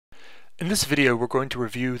In this video, we're going to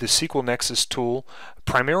review the SQL Nexus tool,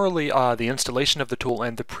 primarily the installation of the tool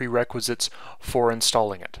and the prerequisites for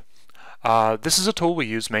installing it. This is a tool we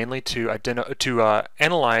use mainly to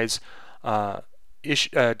analyze data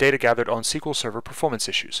gathered on SQL Server performance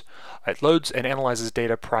issues. It loads and analyzes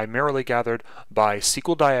data primarily gathered by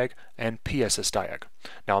SQL Diag and PSS Diag.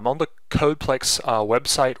 Now I'm on the codeplex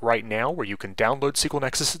website right now where you can download SQL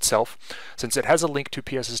Nexus itself. Since it has a link to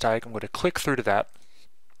PSS Diag, I'm going to click through to that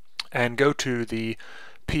and go to the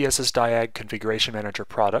PSS Diag Configuration Manager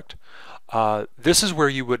product. This is where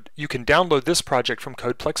you can download this project from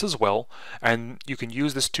codeplex as well, and you can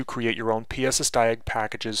use this to create your own PSS Diag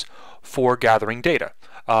packages for gathering data.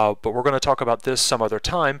 But we're going to talk about this some other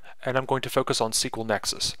time, and I'm going to focus on SQL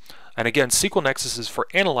Nexus. And again, SQL Nexus is for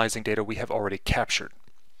analyzing data we have already captured.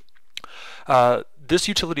 This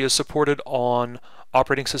utility is supported on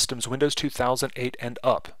operating systems Windows 2008 and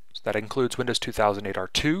up. So that includes Windows 2008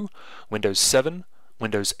 R2, Windows 7,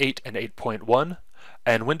 Windows 8 and 8.1,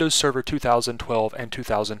 and Windows Server 2012 and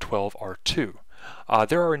 2012 R2.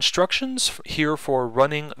 There are instructions here for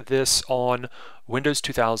running this on Windows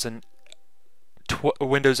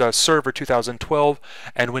Server 2012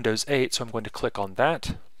 and Windows 8, so I'm going to click on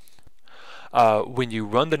that. When you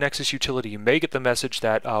run the Nexus utility, you may get the message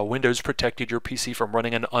that Windows protected your PC from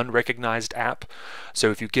running an unrecognized app.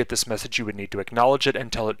 So if you get this message, you would need to acknowledge it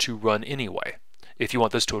and tell it to run anyway, if you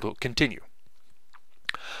want this tool to continue.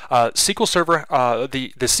 SQL Server,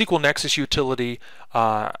 the SQL Nexus utility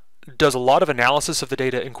does a lot of analysis of the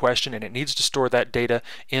data in question, and it needs to store that data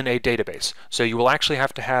in a database. So you will actually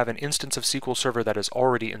have to have an instance of SQL Server that is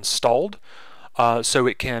already installed, so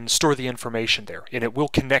it can store the information there, and it will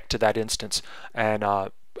connect to that instance and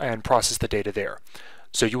process the data there.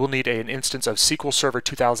 So you will need an instance of SQL Server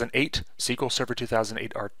 2008, SQL Server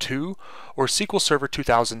 2008 R2, or SQL Server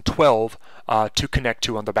 2012 to connect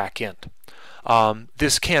to on the back end.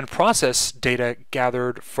 This can process data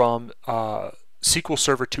gathered from SQL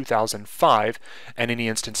Server 2005 and any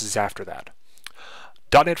instances after that.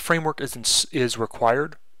 .NET Framework is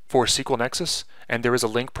required for SQL Nexus, and there is a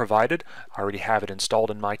link provided. I already have it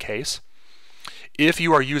installed in my case. If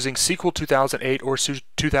you are using SQL 2008 or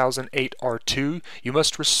 2008 R2, you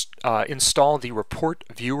must install the Report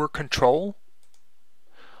Viewer control.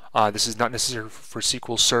 This is not necessary for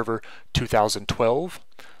SQL Server 2012.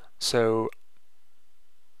 So,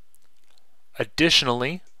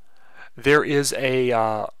 additionally, there is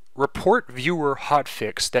a Report Viewer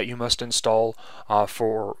hotfix that you must install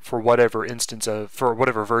for whatever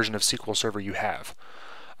version of SQL Server you have.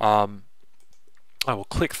 I will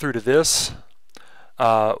click through to this.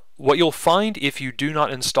 What you'll find if you do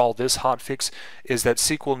not install this hotfix is that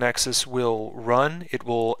SQL Nexus will run, it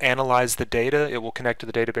will analyze the data, it will connect to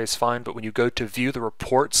the database fine, but when you go to view the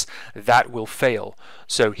reports, that will fail.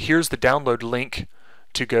 So here's the download link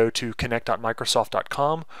to go to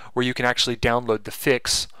connect.microsoft.com where you can actually download the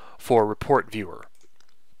fix for Report Viewer.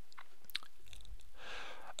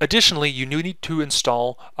 Additionally, you need to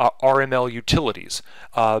install RML utilities.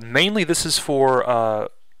 Mainly this is for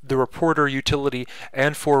the reporter utility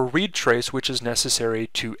and for read trace, which is necessary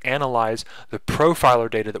to analyze the profiler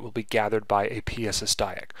data that will be gathered by a PSS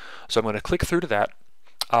Diag. So I'm going to click through to that.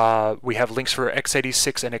 We have links for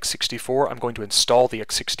x86 and x64. I'm going to install the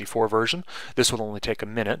x64 version. This will only take a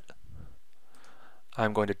minute.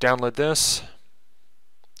 I'm going to download this.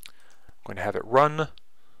 I'm going to have it run.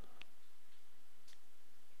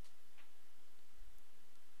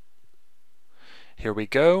 Here we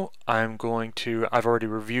go. I've already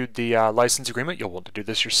reviewed the license agreement. You'll want to do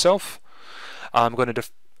this yourself. I'm going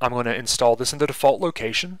to install this in the default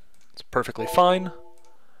location. It's perfectly fine.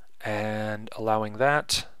 And allowing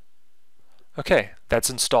that. Okay,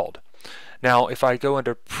 that's installed. Now if I go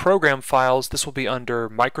under Program Files, this will be under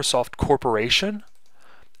Microsoft Corporation,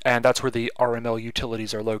 and that's where the RML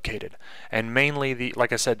utilities are located. And mainly,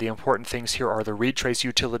 like I said, the important things here are the read trace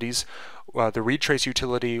utilities. The read trace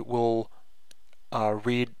utility will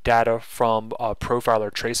read data from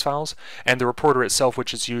profiler trace files, and the reporter itself,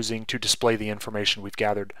 which is using to display the information we've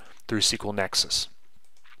gathered through SQL Nexus.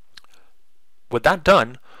 With that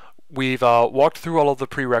done, we've walked through all of the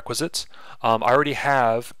prerequisites. I already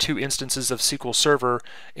have 2 instances of SQL Server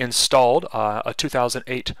installed, a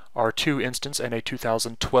 2008 R2 instance and a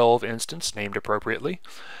 2012 instance, named appropriately.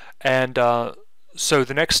 And so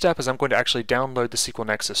the next step is I'm going to actually download the SQL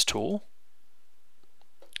Nexus tool.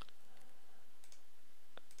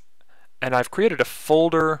 And I've created a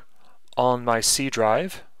folder on my C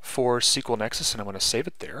drive for SQL Nexus, and I'm going to save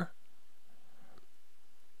it there.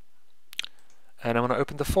 And I'm going to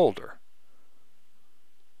open the folder.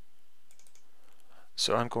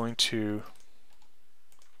 So I'm going to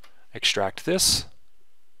extract this.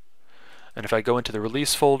 And if I go into the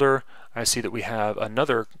release folder, I see that we have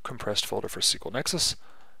another compressed folder for SQL Nexus.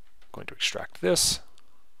 I'm going to extract this.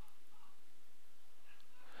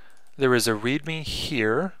 There is a README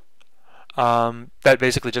here that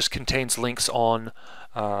basically just contains links on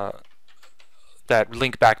that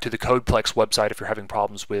link back to the codeplex website if you're having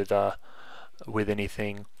problems with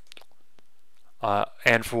anything.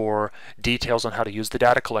 And for details on how to use the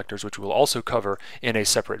data collectors, which we'll also cover in a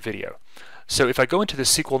separate video. So if I go into the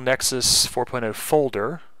SQL Nexus 4.0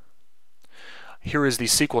 folder, here is the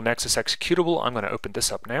SQL Nexus executable. I'm going to open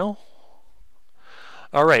this up now.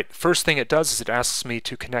 Alright, first thing it does is it asks me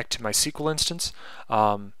to connect to my SQL instance.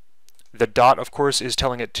 The dot, of course, is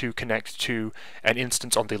telling it to connect to an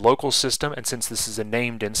instance on the local system, and since this is a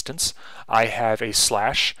named instance, I have a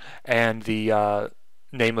slash and the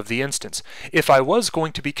name of the instance. If I was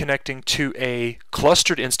going to be connecting to a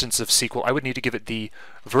clustered instance of SQL, I would need to give it the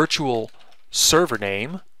virtual server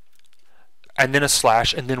name, and then a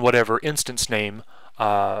slash, and then whatever instance name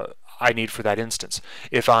I need for that instance.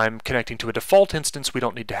 If I'm connecting to a default instance, we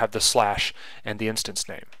don't need to have the slash and the instance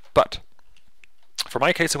name. But for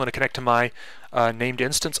my case, I'm going to connect to my named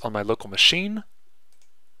instance on my local machine.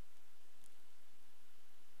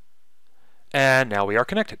 And now we are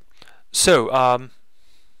connected. So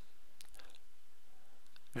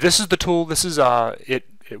this is the tool. This is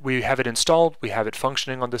we have it installed. We have it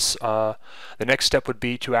functioning on this. The next step would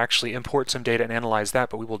be to actually import some data and analyze that,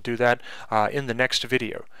 but we will do that in the next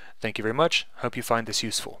video. Thank you very much. Hope you find this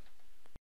useful.